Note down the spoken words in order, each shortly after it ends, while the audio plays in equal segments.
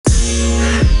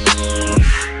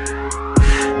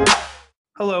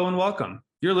welcome.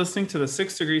 You're listening to the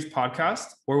 6 Degrees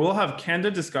podcast, where we'll have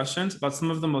candid discussions about some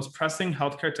of the most pressing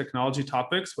healthcare technology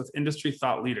topics with industry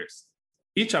thought leaders.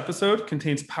 Each episode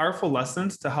contains powerful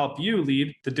lessons to help you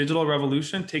lead the digital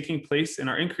revolution taking place in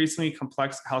our increasingly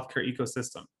complex healthcare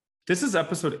ecosystem. This is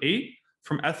episode 8,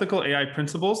 From Ethical AI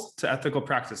Principles to Ethical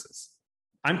Practices.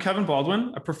 I'm Kevin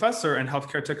Baldwin, a professor and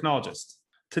healthcare technologist.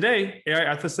 Today,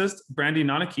 AI ethicist Brandy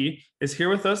Nonaki is here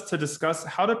with us to discuss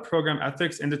how to program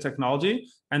ethics into technology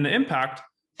and the impact,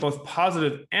 both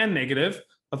positive and negative,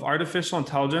 of artificial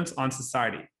intelligence on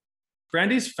society.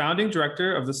 Brandy's founding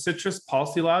director of the CITRIS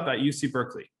Policy Lab at UC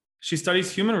Berkeley. She studies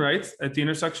human rights at the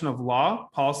intersection of law,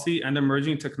 policy, and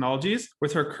emerging technologies,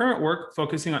 with her current work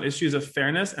focusing on issues of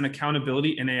fairness and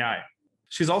accountability in AI.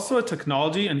 She's also a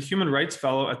technology and human rights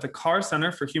fellow at the Carr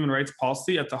Center for Human Rights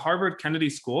Policy at the Harvard Kennedy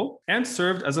School, and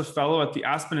served as a fellow at the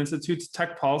Aspen Institute's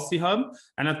Tech Policy Hub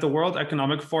and at the World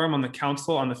Economic Forum on the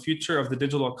Council on the Future of the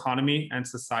Digital Economy and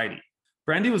Society.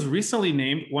 Brandy was recently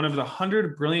named one of the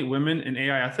 100 Brilliant Women in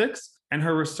AI Ethics, and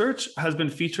her research has been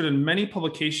featured in many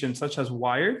publications such as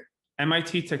Wired,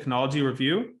 MIT Technology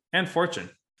Review, and Fortune.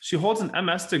 She holds an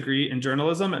MS degree in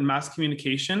journalism and mass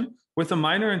communication with a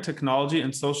minor in technology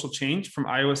and social change from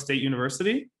Iowa State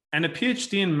University and a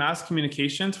PhD in mass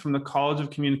communications from the College of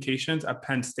Communications at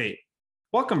Penn State.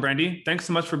 Welcome, Brandy. Thanks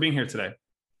so much for being here today.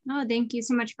 Oh, thank you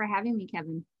so much for having me,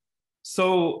 Kevin.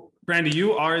 So, Brandy,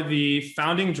 you are the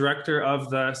founding director of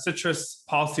the CITRIS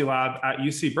Policy Lab at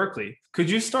UC Berkeley. Could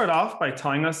you start off by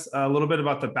telling us a little bit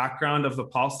about the background of the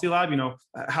Policy Lab?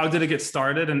 How did it get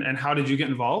started and how did you get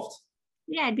involved?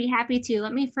 Yeah, I'd be happy to.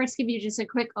 Let me first give you just a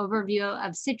quick overview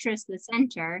of CITRIS, the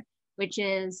center, which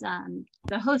is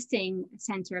the hosting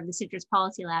center of the CITRIS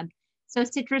Policy Lab. So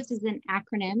CITRIS is an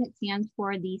acronym. It stands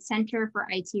for the Center for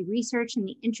IT Research in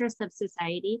the Interest of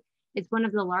Society. It's one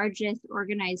of the largest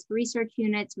organized research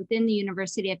units within the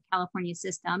University of California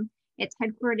system. It's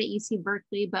headquartered at UC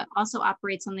Berkeley, but also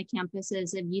operates on the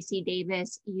campuses of UC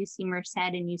Davis, UC Merced,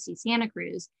 and UC Santa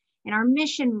Cruz. And our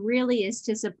mission really is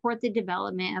to support the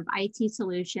development of IT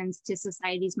solutions to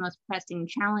society's most pressing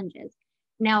challenges.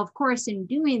 Now, of course, in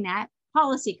doing that,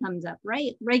 policy comes up,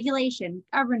 right? Regulation,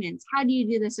 governance, how do you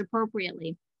do this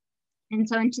appropriately? And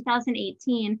so in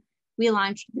 2018, we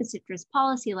launched the CITRIS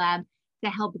Policy Lab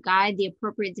to help guide the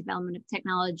appropriate development of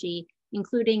technology,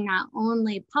 including not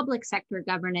only public sector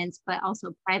governance, but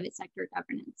also private sector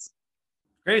governance.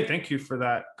 Great, thank you for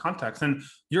that context. And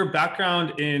your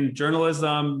background in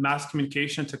journalism, mass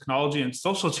communication, technology, and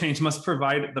social change must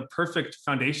provide the perfect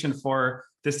foundation for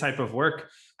this type of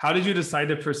work. How did you decide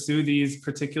to pursue these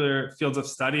particular fields of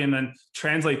study and then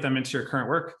translate them into your current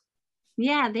work?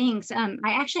 Yeah, thanks. I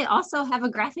actually also have a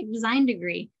graphic design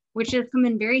degree, which has come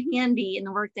in very handy in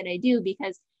the work that I do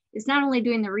because it's not only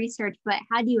doing the research, but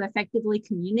how do you effectively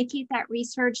communicate that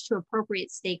research to appropriate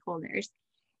stakeholders?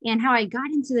 And how I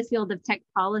got into the field of tech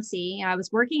policy, I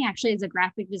was working actually as a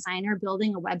graphic designer,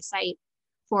 building a website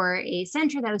for a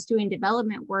center that was doing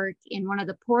development work in one of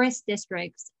the poorest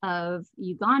districts of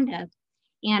Uganda.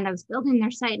 And I was building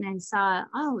their site and I saw,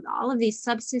 all of these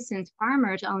subsistence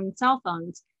farmers own cell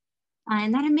phones.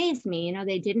 And that amazed me.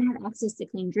 They didn't have access to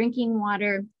clean drinking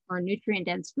water or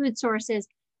nutrient-dense food sources,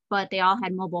 but they all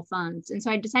had mobile phones. And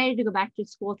so I decided to go back to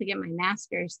school to get my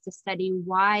master's to study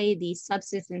why these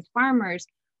subsistence farmers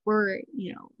were,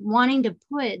 wanting to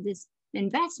put this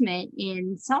investment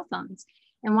in cell phones.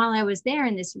 And while I was there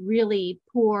in this really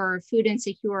poor, food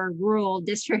insecure rural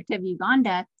district of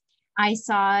Uganda, I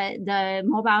saw the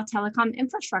mobile telecom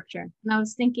infrastructure. And I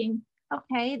was thinking,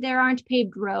 okay, there aren't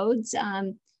paved roads.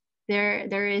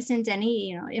 There isn't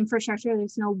any, infrastructure.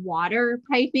 There's no water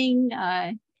piping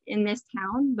in this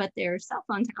town, but there are cell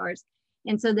phone towers.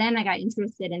 And so then I got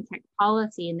interested in tech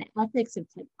policy and the ethics of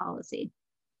tech policy.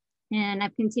 And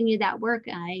I've continued that work.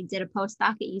 I did a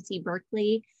postdoc at UC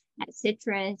Berkeley at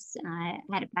CITRIS. I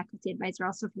had a faculty advisor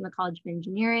also from the College of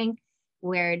Engineering,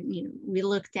 where we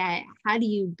looked at how do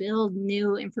you build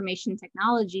new information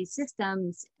technology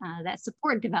systems that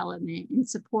support development and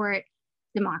support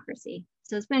democracy.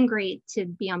 So it's been great to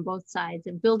be on both sides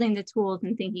of building the tools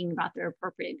and thinking about their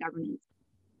appropriate governance.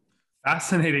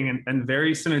 Fascinating and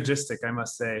very synergistic, I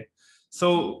must say.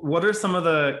 So what are some of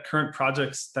the current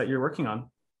projects that you're working on?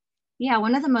 Yeah,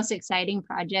 one of the most exciting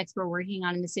projects we're working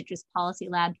on in the CITRIS Policy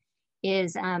Lab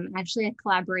is actually a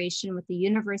collaboration with the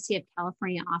University of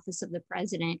California Office of the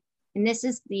President. And this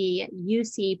is the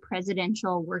UC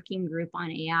Presidential Working Group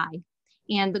on AI.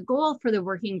 And the goal for the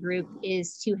working group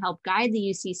is to help guide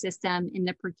the UC system in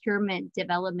the procurement,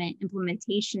 development,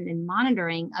 implementation, and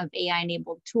monitoring of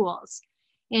AI-enabled tools.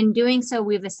 In doing so,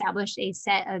 we've established a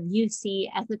set of UC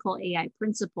ethical AI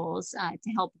principles to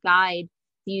help guide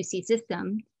the UC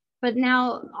system. But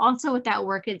now also with that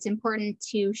work, it's important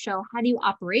to show how do you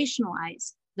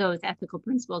operationalize those ethical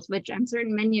principles, which I'm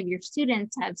certain many of your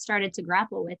students have started to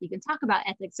grapple with. You can talk about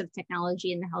ethics of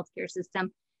technology in the healthcare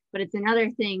system, but it's another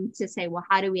thing to say, well,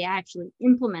 how do we actually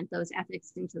implement those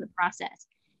ethics into the process?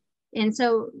 And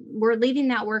so we're leading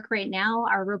that work right now.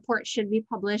 Our report should be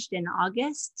published in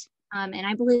August. And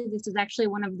I believe this is actually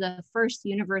one of the first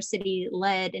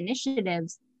university-led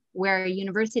initiatives where a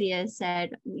university has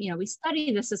said, we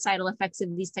study the societal effects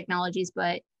of these technologies,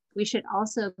 but we should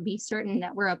also be certain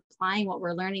that we're applying what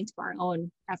we're learning to our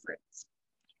own efforts.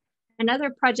 Another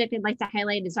project I'd like to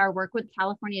highlight is our work with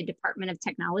California Department of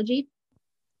Technology.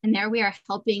 And there we are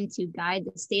helping to guide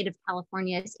the state of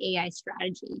California's AI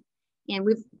strategy. And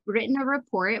we've written a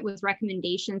report with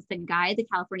recommendations to guide the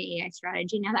California AI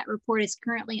strategy. Now that report is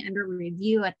currently under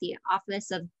review at the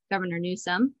office of Governor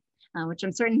Newsom, which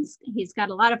I'm certain he's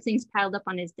got a lot of things piled up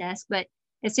on his desk, but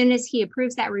as soon as he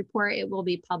approves that report, it will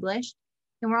be published.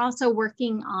 And we're also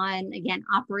working on, again,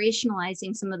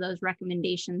 operationalizing some of those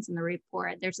recommendations in the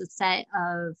report. There's a set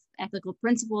of ethical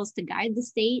principles to guide the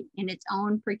state in its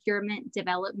own procurement,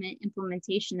 development,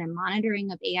 implementation, and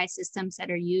monitoring of AI systems that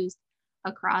are used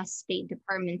across state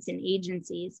departments and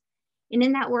agencies. And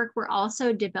in that work, we're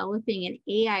also developing an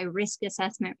AI risk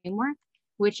assessment framework,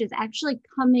 which is actually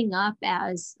coming up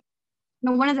as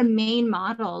one of the main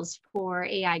models for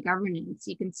AI governance.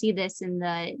 You can see this in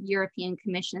the European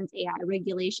Commission's AI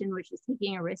regulation, which is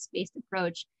taking a risk-based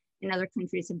approach, and other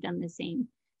countries have done the same.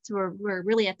 So we're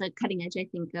really at the cutting edge, I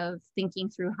think, of thinking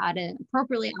through how to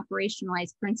appropriately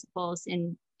operationalize principles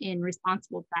in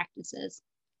responsible practices.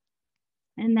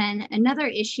 And then another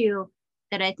issue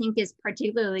that I think is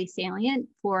particularly salient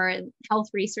for health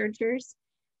researchers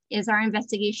is our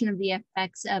investigation of the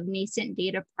effects of nascent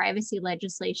data privacy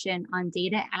legislation on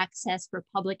data access for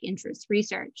public interest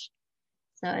research.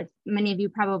 So as many of you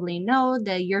probably know,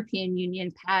 the European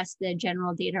Union passed the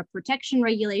General Data Protection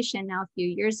Regulation now a few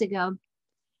years ago.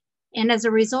 And as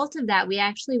a result of that, we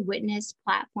actually witnessed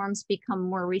platforms become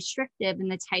more restrictive in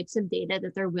the types of data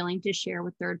that they're willing to share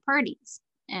with third parties.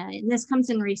 And this comes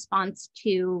in response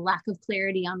to lack of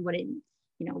clarity on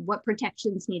what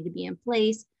protections need to be in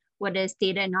place. What does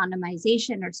data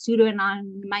anonymization or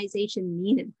pseudo-anonymization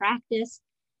mean in practice?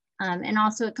 And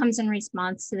also it comes in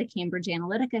response to the Cambridge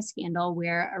Analytica scandal,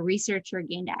 where a researcher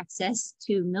gained access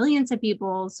to millions of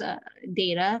people's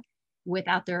data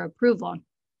without their approval.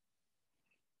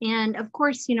 And of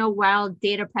course, while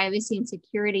data privacy and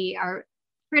security are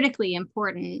critically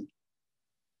important,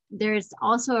 there's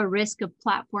also a risk of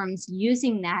platforms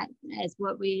using that as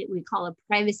what we call a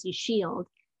privacy shield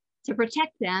to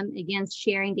protect them against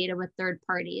sharing data with third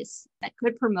parties that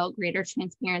could promote greater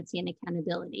transparency and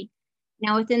accountability.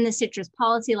 Now, within the Citrus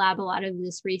Policy Lab, a lot of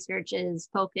this research is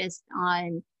focused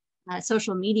on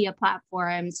social media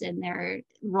platforms and their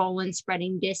role in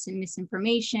spreading dis and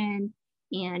misinformation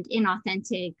and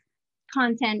inauthentic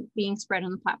content being spread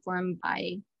on the platform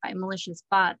by malicious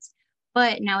bots.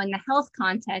 But now in the health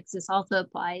context, this also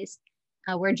applies,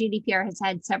 where GDPR has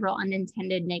had several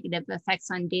unintended negative effects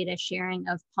on data sharing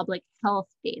of public health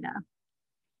data.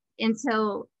 And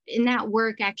so in that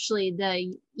work, actually,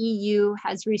 the EU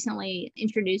has recently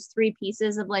introduced 3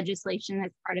 pieces of legislation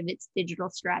as part of its digital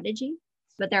strategy.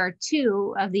 But there are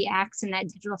 2 of the acts in that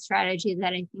digital strategy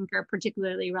that I think are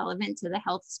particularly relevant to the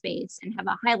health space and have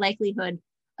a high likelihood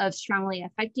of strongly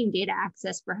affecting data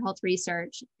access for health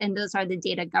research. And those are the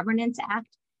Data Governance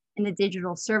Act and the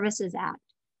Digital Services Act.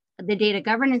 The Data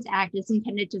Governance Act is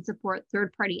intended to support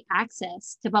third-party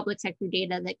access to public sector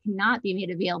data that cannot be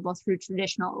made available through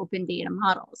traditional open data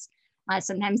models.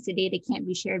 Sometimes the data can't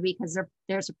be shared because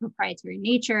there's a proprietary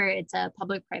nature. It's a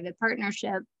public-private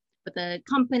partnership with a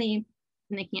company,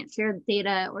 and they can't share the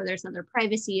data, or there's other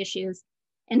privacy issues.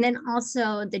 And then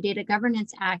also the Data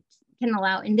Governance Act can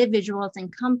allow individuals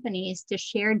and companies to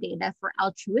share data for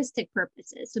altruistic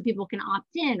purposes. So people can opt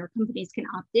in, or companies can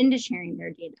opt into sharing their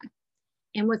data.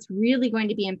 And what's really going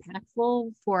to be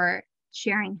impactful for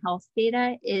sharing health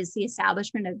data is the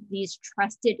establishment of these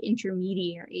trusted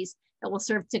intermediaries that will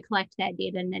serve to collect that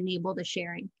data and enable the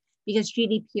sharing. Because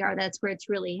GDPR, that's where it's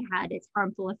really had its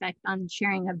harmful effect on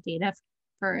sharing of data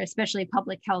for especially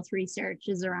public health research,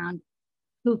 is around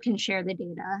who can share the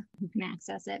data, who can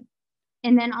access it.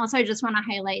 And then also I just want to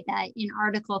highlight that in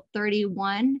Article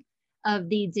 31 of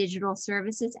the Digital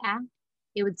Services Act,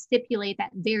 it would stipulate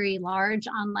that very large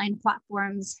online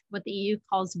platforms, what the EU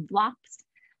calls blocks,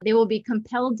 they will be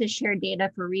compelled to share data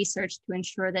for research to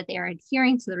ensure that they are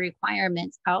adhering to the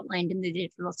requirements outlined in the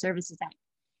Digital Services Act.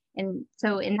 And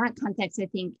so in that context, I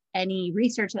think any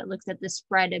research that looks at the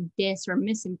spread of dis or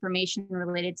misinformation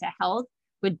related to health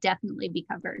would definitely be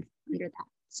covered under that.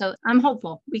 So I'm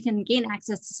hopeful we can gain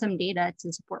access to some data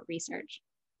to support research.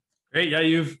 Great. Yeah,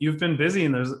 you've been busy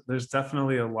and there's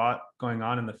definitely a lot going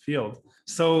on in the field.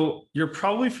 So you're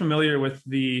probably familiar with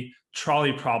the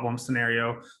trolley problem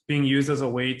scenario being used as a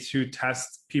way to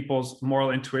test people's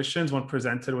moral intuitions when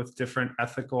presented with different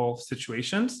ethical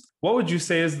situations. What would you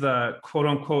say is the quote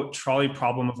unquote trolley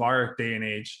problem of our day and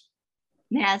age?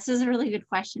 Yeah, this is a really good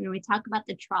question. We talk about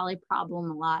the trolley problem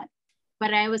a lot,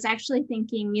 but I was actually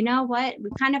thinking, you know what? We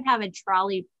kind of have a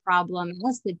trolley problem.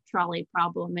 What's the trolley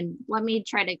problem? And let me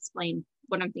try to explain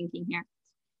what I'm thinking here.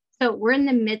 So we're in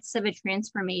the midst of a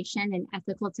transformation in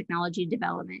ethical technology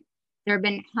development. There have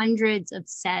been hundreds of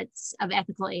sets of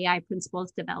ethical AI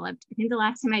principles developed. I think the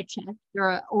last time I checked, there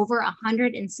are over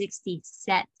 160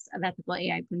 sets of ethical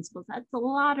AI principles. That's a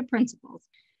lot of principles.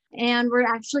 And we're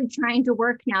actually trying to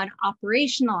work now to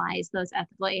operationalize those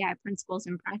ethical AI principles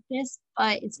in practice,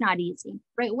 but it's not easy,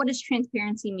 right? What does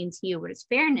transparency mean to you? What does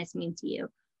fairness mean to you?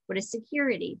 What is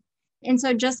security? And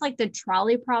so just like the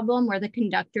trolley problem, where the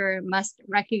conductor must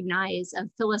recognize a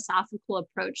philosophical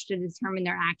approach to determine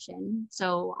their action.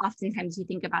 So oftentimes you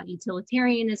think about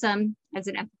utilitarianism as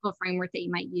an ethical framework that you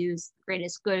might use the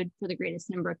greatest good for the greatest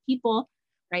number of people,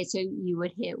 right? So you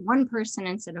would hit one person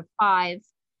instead of five,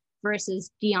 versus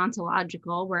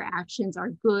deontological, where actions are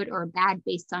good or bad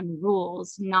based on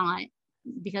rules, not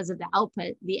because of the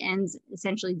output. The ends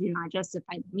essentially do not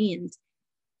justify the means.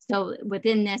 So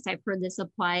within this, I've heard this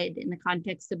applied in the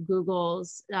context of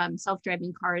Google's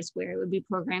self-driving cars, where it would be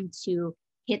programmed to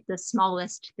hit the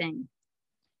smallest thing.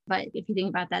 But if you think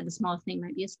about that, the smallest thing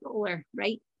might be a stroller,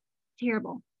 right?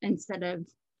 Terrible, instead of,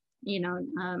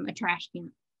 a trash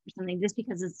can or something, just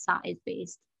because it's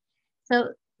size-based.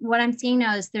 So what I'm seeing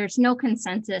now is there's no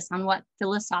consensus on what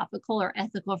philosophical or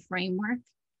ethical framework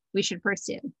we should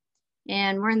pursue.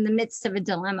 And we're in the midst of a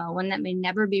dilemma, one that may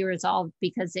never be resolved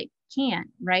because it can't,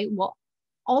 right? We'll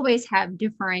always have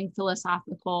differing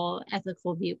philosophical,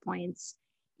 ethical viewpoints.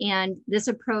 And this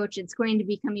approach, it's going to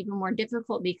become even more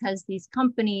difficult because these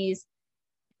companies,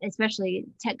 especially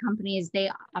tech companies,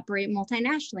 they operate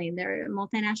multinationally. They're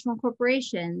multinational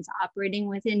corporations operating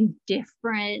within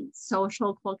different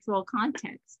social, cultural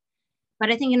contexts.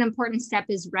 But I think an important step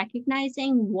is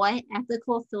recognizing what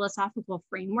ethical, philosophical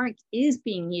framework is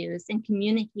being used and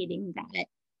communicating that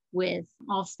with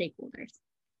all stakeholders.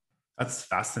 That's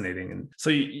fascinating. And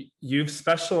so you've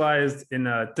specialized in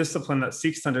a discipline that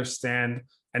seeks to understand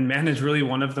and manage really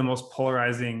one of the most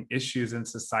polarizing issues in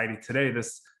society today,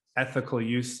 this ethical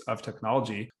use of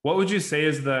technology. What would you say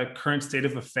is the current state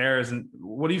of affairs, and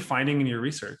what are you finding in your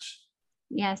research?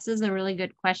 Yes, this is a really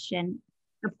good question.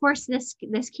 Of course, this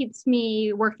keeps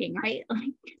me working, right? Like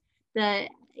the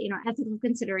ethical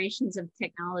considerations of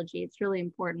technology, it's really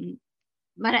important.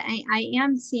 But I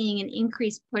am seeing an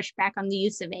increased pushback on the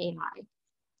use of AI,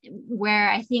 where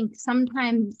I think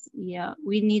sometimes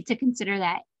we need to consider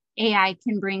that AI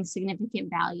can bring significant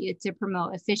value to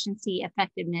promote efficiency,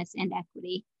 effectiveness, and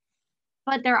equity.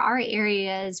 But there are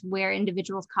areas where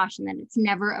individuals caution that it's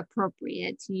never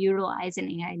appropriate to utilize an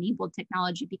AI-enabled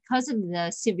technology because of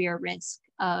the severe risk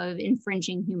of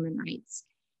infringing human rights.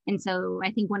 And so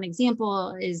I think one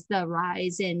example is the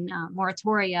rise in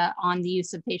moratoria on the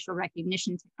use of facial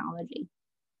recognition technology.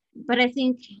 But I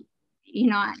think,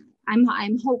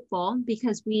 I'm hopeful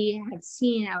because we have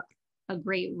seen a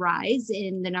great rise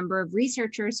in the number of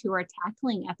researchers who are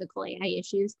tackling ethical AI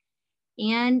issues.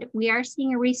 And we are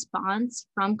seeing a response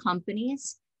from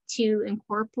companies to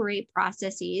incorporate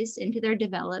processes into their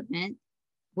development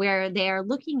where they are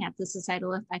looking at the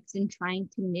societal effects and trying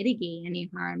to mitigate any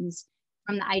harms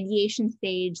from the ideation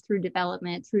stage through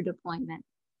development, through deployment.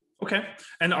 Okay.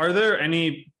 And are there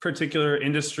any particular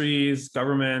industries,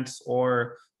 governments,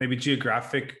 or maybe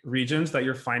geographic regions that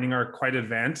you're finding are quite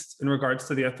advanced in regards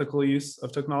to the ethical use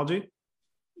of technology?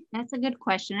 That's a good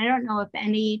question. I don't know if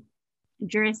any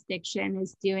jurisdiction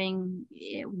is doing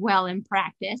well in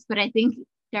practice, but I think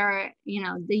the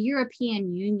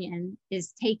European Union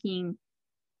is taking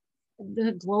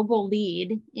the global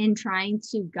lead in trying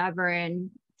to govern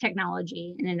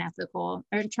technology in an ethical,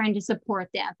 or trying to support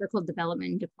the ethical development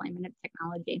and deployment of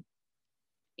technology.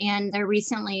 And their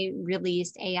recently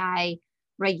released AI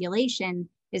regulation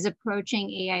is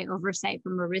approaching AI oversight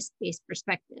from a risk-based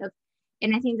perspective.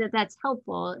 And I think that that's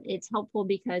helpful. It's helpful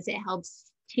because it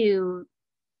helps to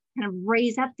kind of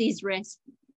raise up these risks.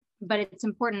 But it's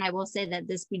important, I will say, that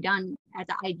this be done at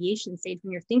the ideation stage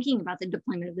when you're thinking about the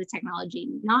deployment of the technology,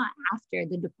 not after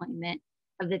the deployment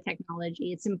of the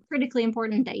technology. It's critically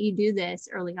important that you do this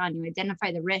early on. You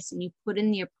identify the risks and you put in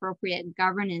the appropriate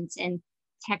governance and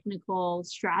technical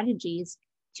strategies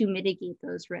to mitigate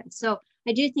those risks. So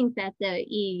I do think that the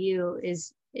EU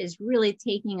is really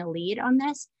taking a lead on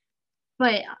this.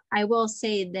 But I will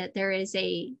say that there is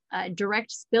a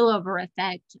direct spillover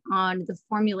effect on the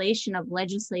formulation of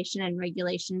legislation and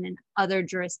regulation in other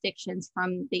jurisdictions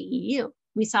from the EU.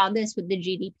 We saw this with the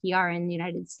GDPR in the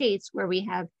United States, where we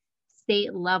have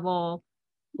state level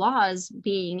laws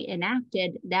being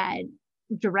enacted that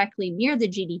directly mirror the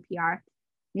GDPR.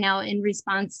 Now, in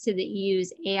response to the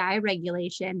EU's AI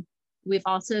regulation, we've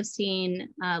also seen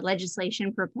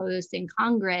legislation proposed in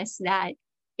Congress that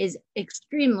is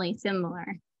extremely similar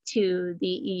to the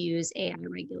EU's AI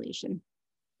regulation.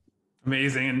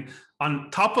 Amazing. And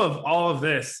on top of all of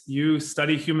this, you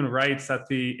study human rights at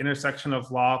the intersection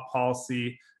of law,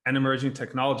 policy, and emerging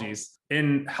technologies.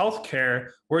 In healthcare,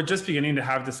 we're just beginning to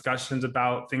have discussions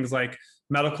about things like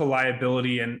medical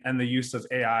liability and the use of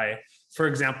AI. For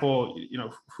example,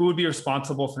 who would be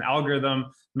responsible if an algorithm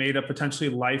made a potentially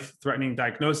life-threatening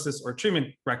diagnosis or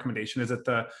treatment recommendation? Is it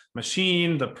the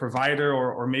machine, the provider,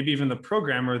 or maybe even the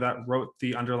programmer that wrote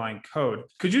the underlying code?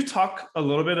 Could you talk a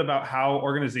little bit about how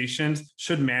organizations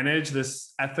should manage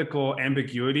this ethical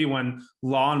ambiguity when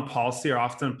law and policy are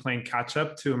often playing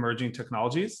catch-up to emerging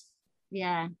technologies?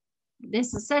 Yeah,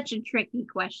 this is such a tricky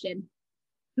question.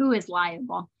 Who is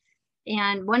liable?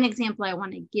 And one example I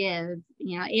want to give,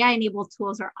 AI-enabled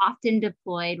tools are often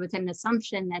deployed with an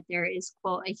assumption that there is,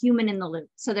 quote, a human in the loop.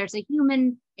 So there's a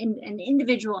human, an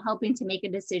individual helping to make a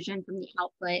decision from the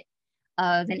output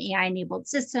of an AI-enabled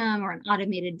system or an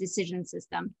automated decision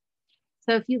system.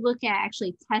 So if you look at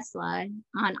actually Tesla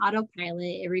on autopilot,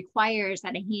 it requires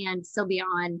that a hand still be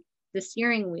on the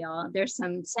steering wheel. There's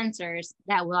some sensors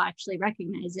that will actually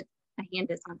recognize if a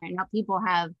hand is on there. Now, people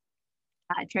have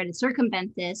try to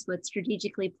circumvent this with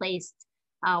strategically placed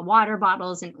water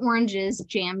bottles and oranges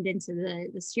jammed into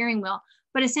the steering wheel.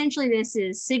 But essentially, this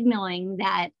is signaling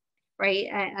that, right,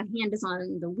 a hand is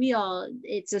on the wheel.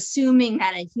 It's assuming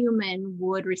that a human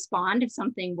would respond if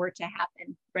something were to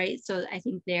happen, right? So I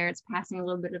think there it's passing a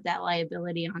little bit of that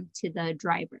liability on to the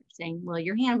driver, saying, well,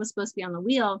 your hand was supposed to be on the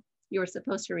wheel. You were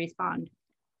supposed to respond.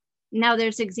 Now,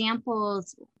 there's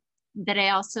examples that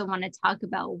I also want to talk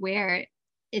about where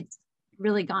it's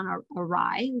really gone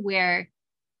awry, where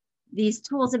these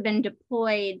tools have been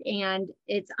deployed and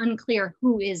it's unclear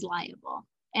who is liable.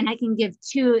 And I can give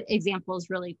two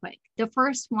examples really quick. The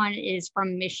first one is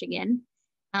from Michigan,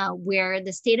 where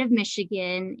the state of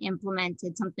Michigan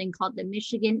implemented something called the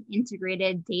Michigan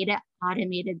Integrated Data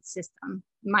Automated System,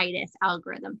 MIDAS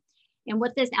algorithm. And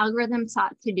what this algorithm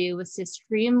sought to do was to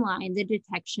streamline the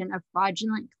detection of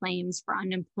fraudulent claims for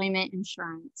unemployment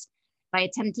insurance by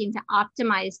attempting to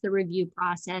optimize the review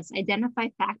process, identify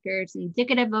factors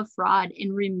indicative of fraud,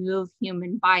 and remove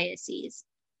human biases.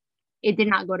 It did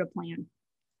not go to plan.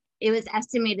 It was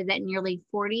estimated that nearly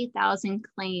 40,000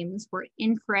 claims were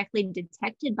incorrectly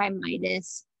detected by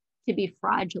MIDAS to be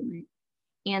fraudulent.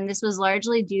 And this was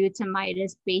largely due to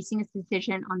MIDAS basing its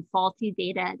decision on faulty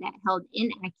data that held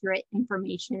inaccurate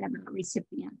information about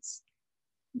recipients.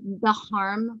 The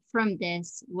harm from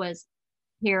this was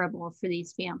terrible for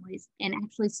these families. And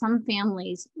actually some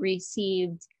families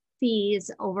received fees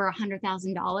over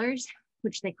 $100,000,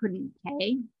 which they couldn't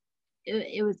pay.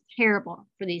 It was terrible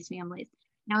for these families.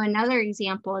 Now, another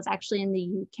example is actually in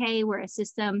the UK, where a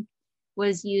system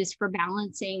was used for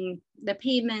balancing the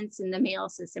payments in the mail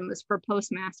system. It was for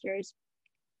postmasters.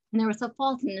 And there was a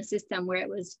fault in the system where it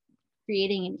was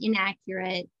creating an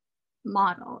inaccurate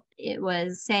model. It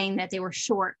was saying that they were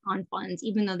short on funds,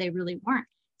 even though they really weren't.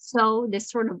 So this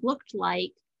sort of looked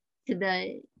like to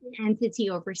the entity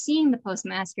overseeing the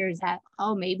postmasters that,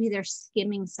 oh, maybe they're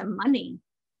skimming some money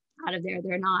out of there.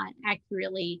 They're not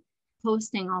accurately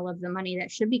posting all of the money that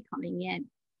should be coming in.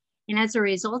 And as a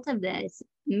result of this,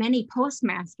 many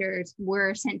postmasters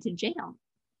were sent to jail,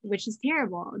 which is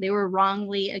terrible. They were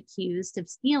wrongly accused of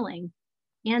stealing.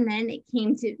 And then it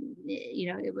came to,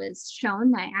 it was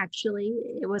shown that actually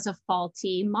it was a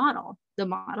faulty model. The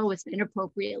model was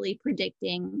inappropriately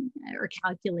predicting or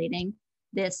calculating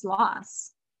this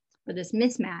loss or this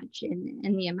mismatch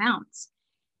in the amounts.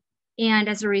 And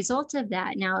as a result of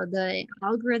that, now the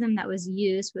algorithm that was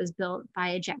used was built by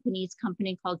a Japanese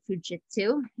company called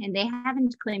Fujitsu, and they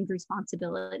haven't claimed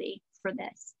responsibility for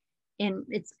this. And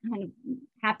it's kind of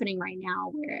happening right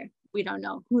now where we don't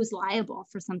know who's liable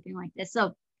for something like this.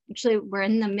 So actually, we're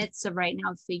in the midst of right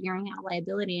now figuring out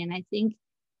liability. And I think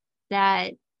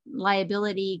that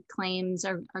liability claims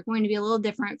are going to be a little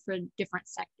different for different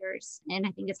sectors. And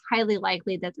I think it's highly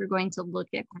likely that they're going to look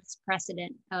at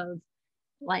precedent of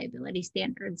liability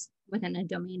standards within a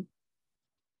domain.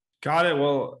 Got it.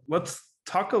 Well, let's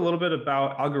talk a little bit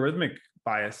about algorithmic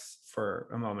bias for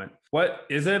a moment. What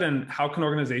is it and how can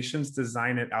organizations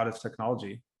design it out of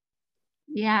technology?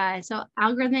 Yeah, so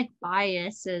algorithmic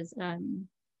bias is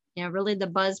really the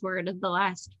buzzword of the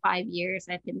last 5 years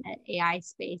I've been in the AI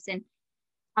space. And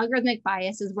algorithmic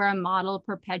bias is where a model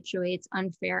perpetuates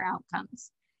unfair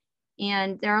outcomes.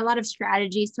 And there are a lot of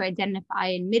strategies to identify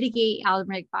and mitigate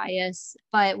algorithmic bias,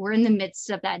 but we're in the midst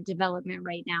of that development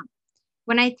right now.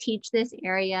 When I teach this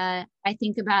area, I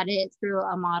think about it through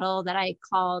a model that I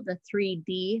call the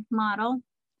 3D model.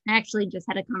 I actually just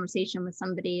had a conversation with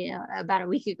somebody about a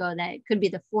week ago that it could be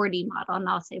the 4D model, and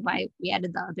I'll say why we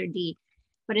added the other D.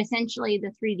 But essentially,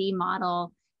 the 3D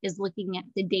model is looking at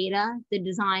the data, the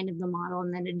design of the model,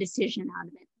 and then a decision out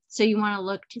of it. So you want to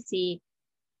look to see,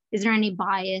 is there any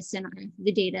bias in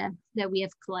the data that we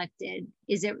have collected?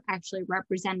 Is it actually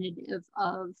representative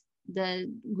of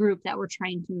the group that we're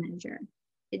trying to measure?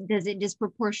 Does it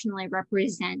disproportionately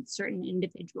represent certain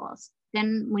individuals?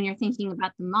 Then when you're thinking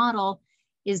about the model,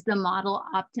 is the model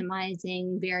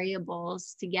optimizing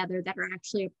variables together that are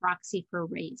actually a proxy for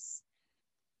race?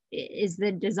 Is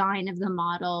the design of the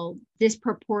model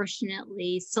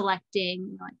disproportionately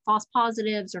selecting like false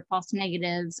positives or false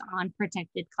negatives on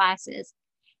protected classes?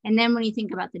 And then when you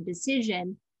think about the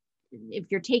decision, if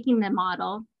you're taking the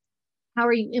model, how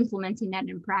are you implementing that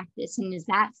in practice? And is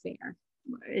that fair?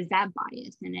 Is that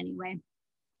biased in any way?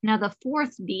 Now, the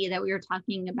fourth D that we were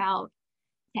talking about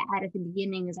to add at the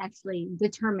beginning is actually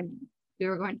determining, we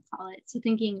were going to call it. So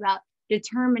thinking about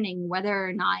determining whether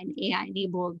or not an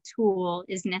AI-enabled tool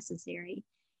is necessary.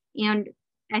 And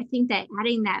I think that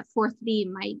adding that fourth D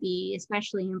might be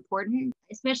especially important,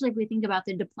 especially if we think about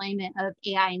the deployment of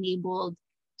AI-enabled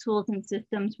tools and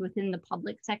systems within the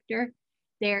public sector.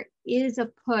 There is a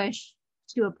push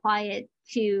to apply it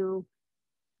to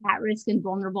at-risk and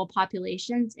vulnerable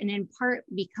populations, and in part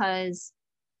because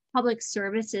public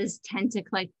services tend to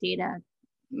collect data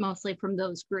mostly from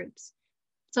those groups.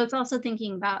 So it's also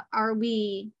thinking about, are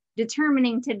we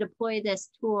determining to deploy this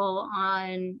tool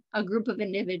on a group of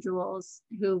individuals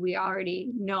who we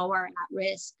already know are at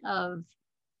risk of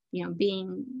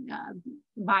being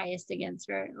biased against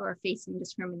or facing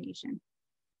discrimination?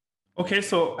 Okay,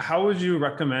 so how would you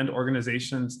recommend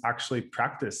organizations actually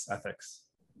practice ethics?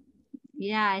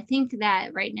 Yeah, I think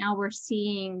that right now we're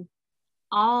seeing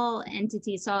all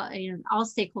entities, so all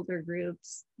stakeholder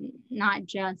groups, not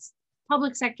just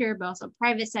public sector, but also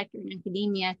private sector and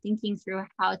academia, thinking through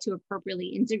how to appropriately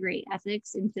integrate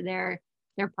ethics into their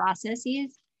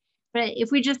processes. But if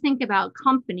we just think about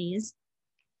companies,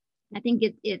 I think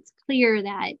it's clear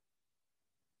that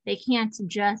they can't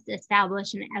just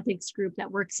establish an ethics group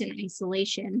that works in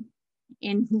isolation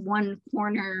in one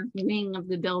corner wing of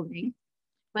the building,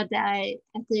 but that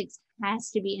ethics has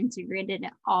to be integrated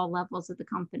at all levels of the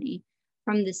company,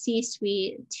 from the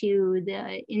C-suite to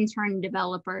the intern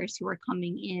developers who are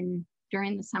coming in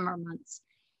during the summer months.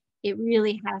 It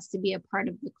really has to be a part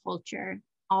of the culture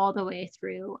all the way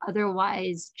through.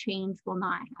 Otherwise, change will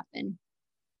not happen.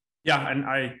 Yeah, and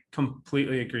I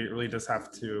completely agree. It really does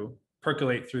have to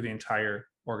percolate through the entire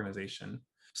organization.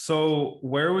 So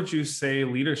where would you say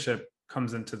leadership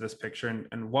comes into this picture,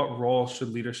 and what role should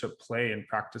leadership play in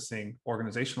practicing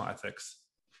organizational ethics?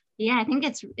 Yeah, I think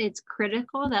it's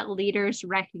critical that leaders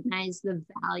recognize the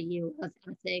value of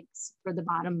ethics for the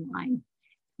bottom line.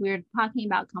 We're talking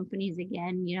about companies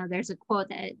again. There's a quote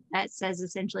that says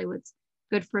essentially what's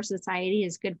good for society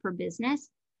is good for business.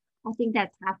 I think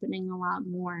that's happening a lot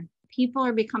more. People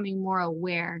are becoming more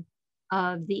aware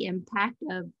of the impact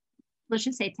of, let's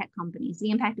just say, tech companies,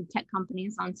 the impact of tech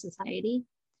companies on society.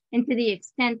 And to the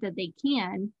extent that they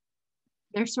can,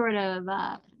 they're sort of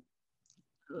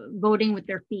voting with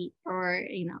their feet, or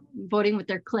voting with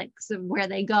their clicks of where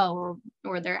they go,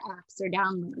 or their apps or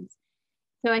downloads.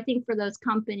 So I think for those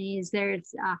companies,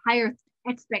 there's a higher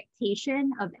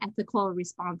expectation of ethical,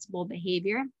 responsible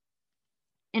behavior.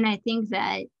 And I think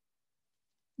that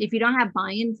if you don't have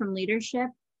buy-in from leadership,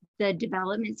 the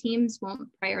development teams won't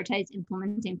prioritize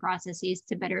implementing processes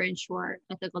to better ensure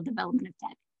ethical development of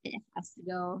tech. It has to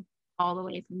go all the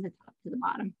way from the top to the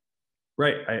bottom.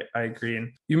 Right, I agree.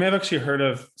 And you may have actually heard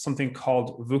of something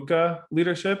called VUCA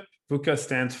leadership. VUCA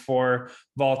stands for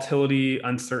volatility,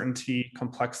 uncertainty,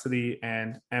 complexity,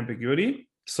 and ambiguity.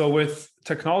 So with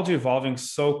technology evolving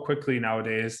so quickly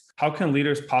nowadays, how can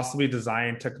leaders possibly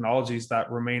design technologies that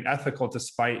remain ethical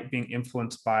despite being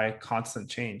influenced by constant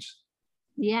change?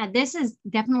 Yeah, this is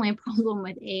definitely a problem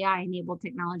with AI-enabled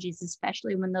technologies,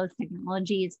 especially when those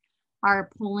technologies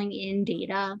are pulling in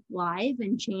data live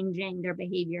and changing their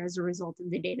behavior as a result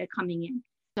of the data coming in.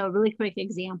 So a really quick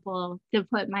example to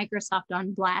put Microsoft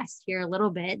on blast here a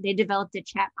little bit, they developed a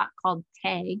chatbot called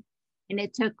Tag, and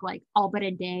it took like all but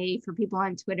a day for people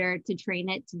on Twitter to train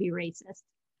it to be racist.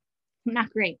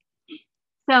 Not great.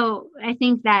 So I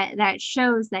think that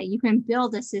shows that you can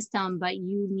build a system, but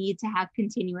you need to have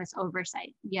continuous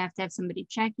oversight. You have to have somebody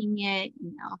checking it,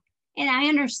 And I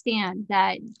understand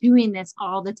that doing this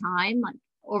all the time, like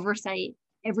oversight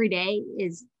every day,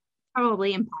 is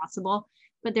probably impossible,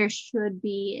 but there should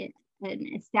be an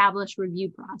established review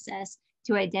process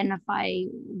to identify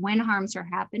when harms are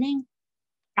happening,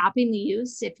 stopping the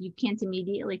use if you can't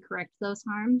immediately correct those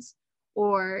harms,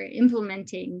 or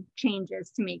implementing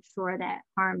changes to make sure that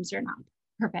harms are not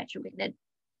perpetuated.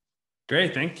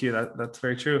 Great, thank you. That's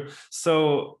very true.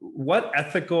 So what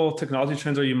ethical technology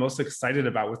trends are you most excited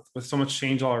about with so much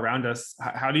change all around us?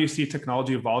 How do you see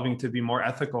technology evolving to be more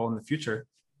ethical in the future?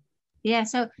 Yeah,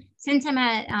 so since I'm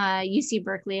at UC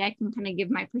Berkeley, I can kind of give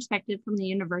my perspective from the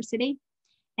university.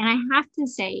 And I have to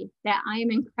say that I am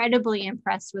incredibly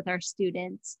impressed with our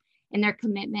students and their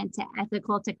commitment to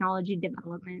ethical technology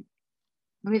development.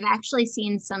 We've actually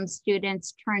seen some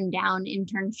students turn down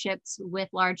internships with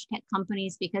large tech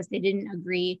companies because they didn't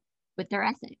agree with their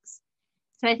ethics.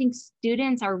 So I think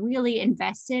students are really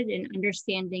invested in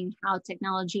understanding how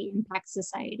technology impacts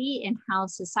society and how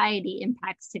society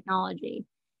impacts technology.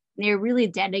 And they're really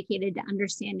dedicated to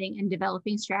understanding and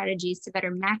developing strategies to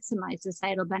better maximize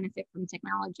societal benefit from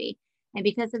technology. And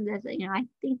because of this, I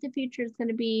think the future is going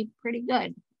to be pretty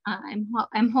good.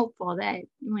 I'm hopeful that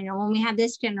when we have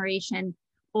this generation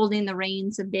holding the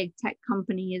reins of big tech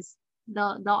companies,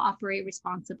 they'll operate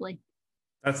responsibly.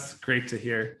 That's great to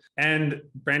hear. And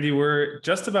Brandy, we're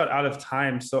just about out of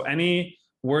time. So any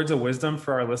words of wisdom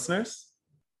for our listeners?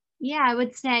 Yeah, I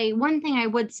would say one thing I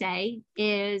would say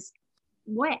is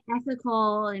what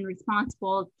ethical and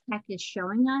responsible tech is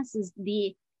showing us is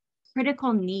the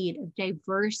critical need of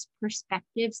diverse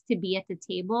perspectives to be at the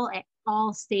table at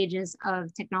all stages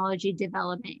of technology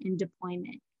development and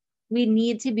deployment. We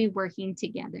need to be working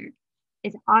together.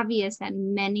 It's obvious that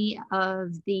many of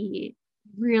the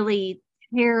really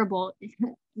terrible,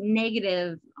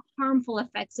 negative, harmful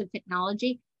effects of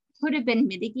technology could have been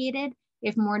mitigated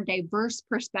if more diverse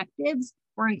perspectives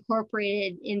were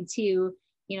incorporated into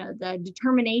the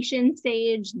determination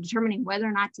stage, determining whether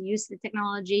or not to use the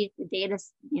technology, the data,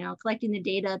 collecting the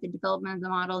data, the development of the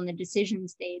model, and the decision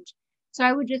stage. So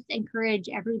I would just encourage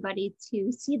everybody to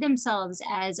see themselves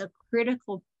as a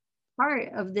critical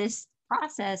part of this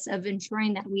process of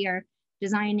ensuring that we are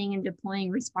designing and deploying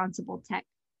responsible tech.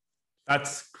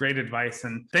 That's great advice.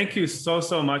 And thank you so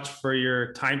much for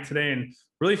your time today and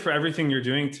really for everything you're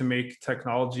doing to make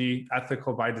technology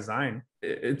ethical by design.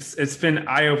 It's been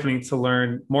eye-opening to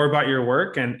learn more about your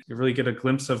work and really get a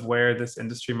glimpse of where this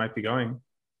industry might be going.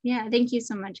 Yeah, thank you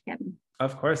so much, Kevin.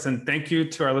 Of course. And thank you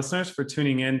to our listeners for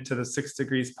tuning in to the 6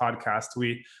 Degrees podcast.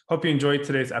 We hope you enjoyed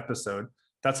today's episode.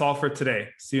 That's all for today.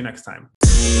 See you next time.